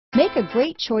Make a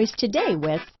great choice today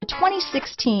with the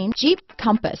 2016 Jeep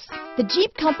Compass. The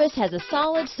Jeep Compass has a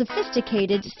solid,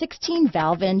 sophisticated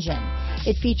 16-valve engine.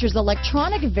 It features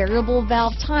electronic variable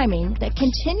valve timing that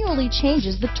continually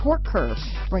changes the torque curve,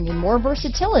 bringing more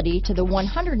versatility to the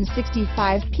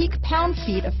 165 peak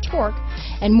pound-feet of torque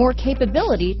and more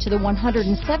capability to the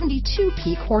 172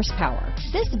 peak horsepower.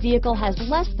 This vehicle has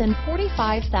less than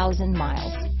 45,000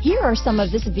 miles. Here are some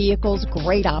of this vehicle's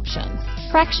great options: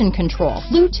 traction control,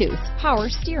 Bluetooth, power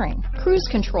steering, cruise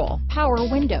control, power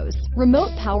windows, remote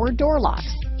power door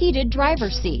locks, heated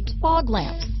driver's seat, fog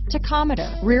lamps, tachometer,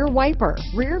 rear wiper,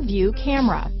 rear view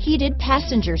camera, heated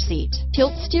passenger seat,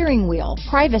 tilt steering wheel,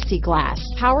 privacy glass,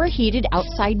 power heated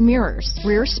outside mirrors,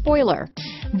 rear spoiler.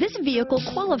 This vehicle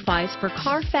qualifies for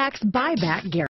Carfax buyback guarantee.